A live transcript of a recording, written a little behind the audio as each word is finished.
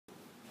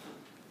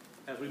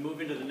as we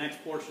move into the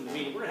next portion of the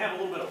meeting. We're going to have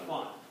a little bit of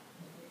fun.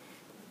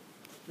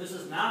 This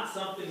is not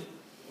something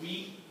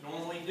we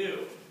normally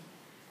do.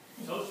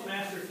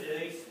 Toastmasters is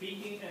a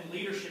speaking and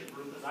leadership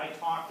group, as I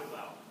talked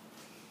about.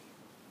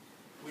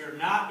 We are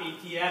not a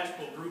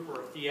theatrical group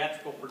or a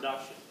theatrical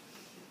production.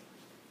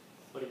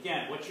 But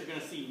again, what you're going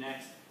to see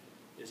next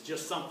is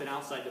just something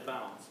outside the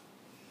bounds.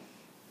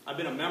 I've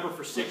been a member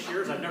for 6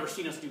 years. I've never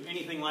seen us do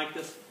anything like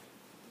this.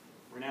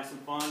 We're going to have some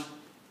fun.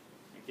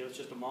 And give us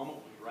just a moment.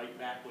 We'll be right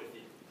back with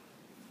you.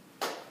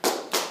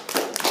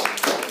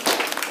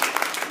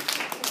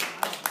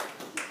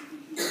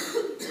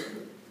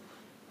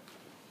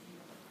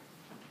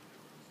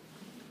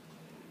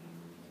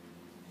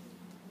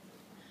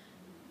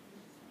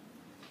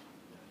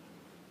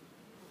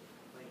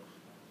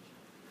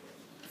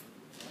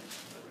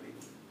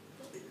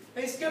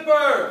 Hey,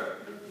 Skipper!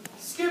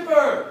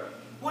 Skipper!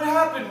 What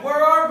happened?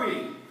 Where are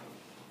we?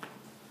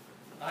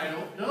 I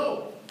don't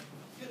know.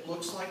 It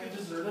looks like a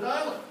deserted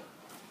island.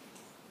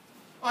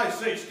 I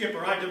say,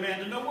 Skipper, I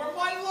demand to know where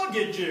my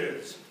luggage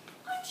is.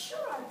 I'm sure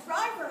our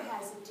driver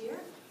has it,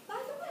 dear.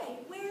 By the way,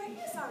 where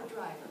is our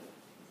driver?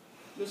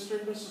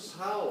 Mr. and Mrs.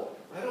 Howell,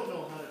 I don't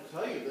know how to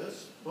tell you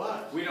this,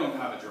 but... We don't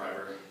have a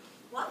driver.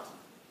 What?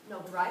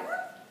 No driver?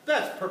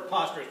 That's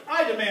preposterous.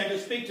 I demand to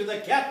speak to the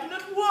captain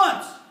at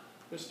once.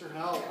 Mr.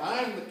 Howell,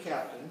 I'm the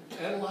captain,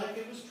 and like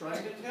I was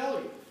trying to tell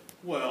you.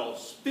 Well,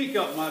 speak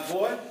up, my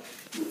boy.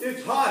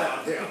 It's hot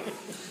out here. What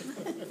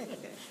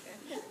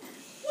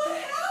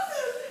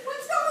happened?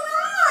 What's going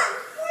on?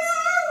 Where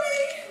are we?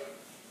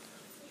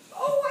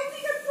 Oh, I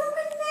think I broke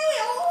a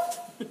nail.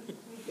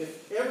 If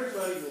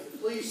everybody will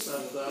please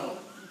settle down,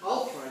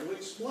 I'll try to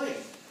explain.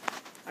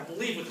 I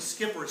believe what the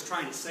skipper is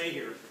trying to say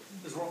here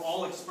is we're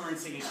all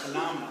experiencing a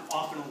phenomenon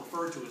often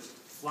referred to as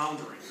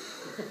floundering.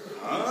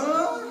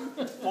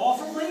 All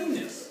from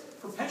lameness,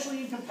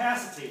 perpetually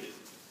incapacitated,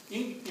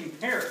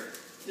 impaired,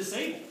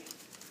 disabled.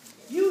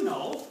 You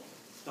know,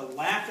 the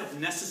lack of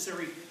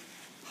necessary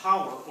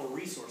power or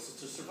resources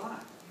to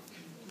survive.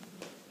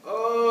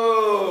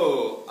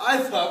 Oh, I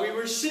thought we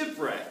were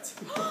shipwrecked.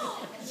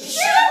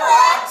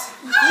 Shipwrecked?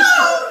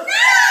 Oh,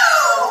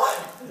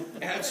 no!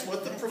 That's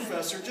what the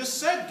professor just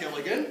said,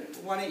 Gilligan.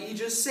 Why don't you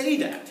just say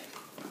that?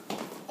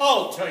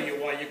 I'll tell you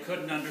why you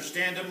couldn't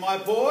understand him, my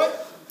boy.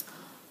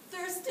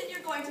 Thurston,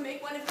 you're going to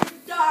make one of your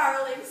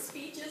darling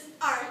speeches,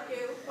 aren't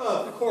you?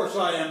 Of course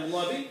I am,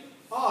 Lovey.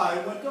 I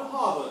went to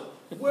Havasu.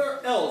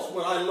 Where else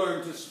would I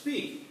learn to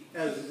speak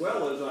as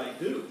well as I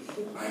do?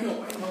 I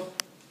know.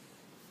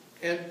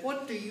 And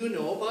what do you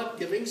know about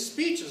giving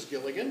speeches,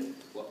 Gilligan?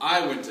 Well,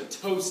 I went to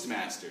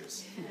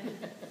Toastmasters.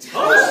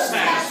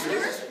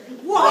 Toastmasters?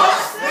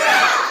 What's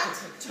that?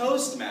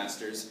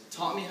 Toastmasters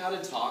taught me how to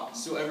talk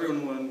so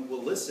everyone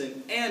will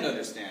listen and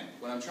understand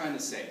what I'm trying to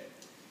say.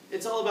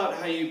 It's all about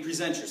how you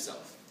present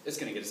yourself. It's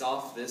going to get us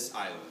off this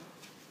island.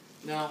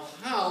 Now,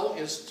 how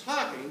is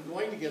talking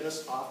going to get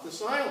us off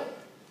this island?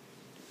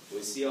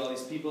 We see all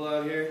these people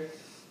out here?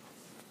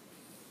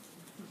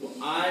 Well,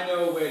 I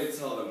know a way to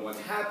tell them what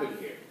happened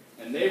here,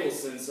 and they will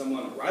send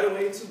someone right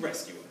away to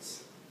rescue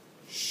us.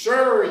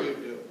 Sure you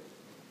do.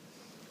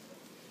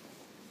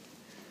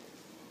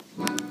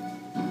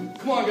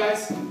 Come on,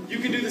 guys. You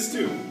can do this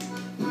too.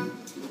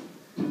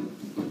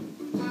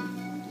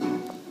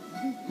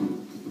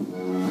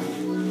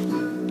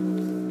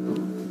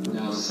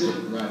 Now sit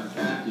right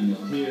back and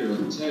you'll hear a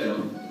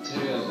tale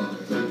of a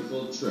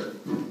fateful trip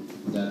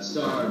that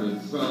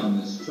started from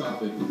this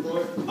tropic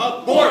port.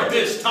 Aboard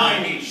this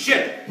tiny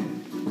ship!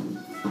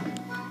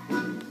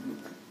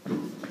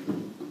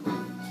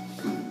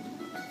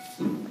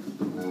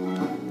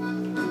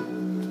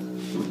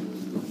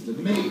 The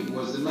mate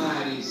was a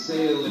mighty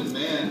sailing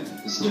man,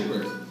 the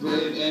skipper,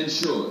 brave and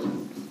sure.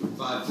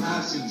 5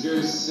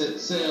 passengers set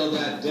sail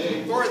that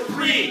day For a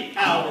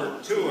 3-hour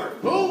tour.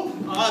 Who?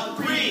 A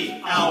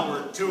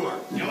 3-hour tour.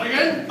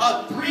 Gilligan?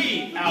 A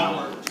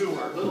 3-hour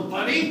tour. Little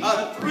buddy?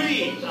 A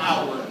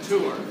 3-hour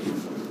tour.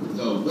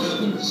 The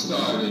weather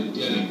started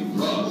getting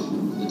rough.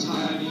 The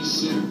tiny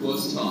ship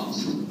was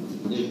tossed.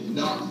 If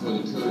not for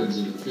the courage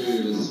of the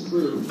fearless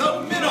crew,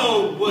 The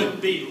minnow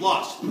would be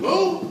lost.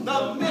 Who?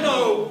 The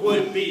minnow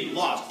would be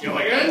lost.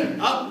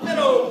 Gilligan? A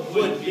minnow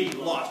would be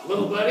lost.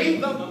 Little buddy?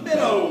 The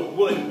minnow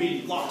would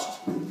be lost.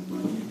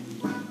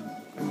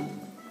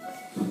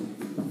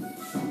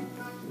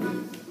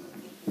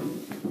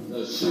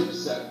 the ship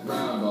set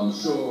ground on the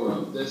shore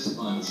of this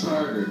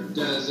uncharted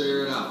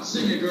desert isle.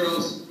 Sing it,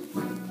 girls!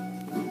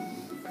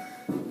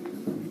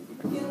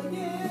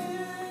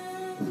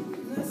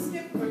 Gilligan, the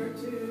skipper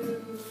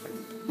too.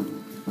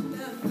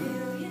 The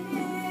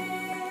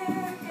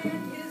millionaire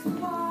and his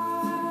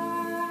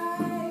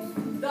wife.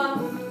 The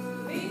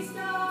movie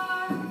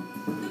star,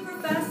 the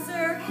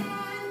professor,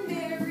 and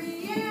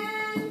Mary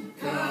Ann.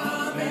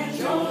 Come and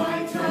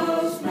join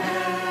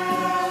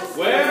Toastmasters.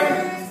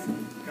 Where?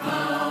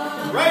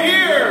 Right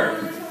here!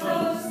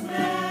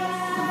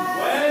 Toastmasters.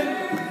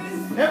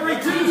 When? Every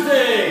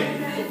Tuesday!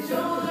 Come and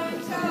join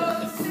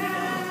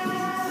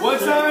Toastmasters. What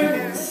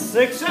time?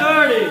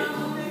 6:30.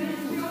 Come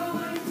and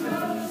join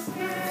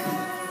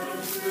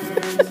Toastmasters.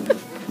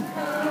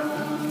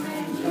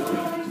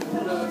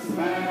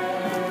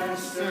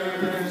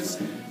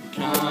 Toastmasters.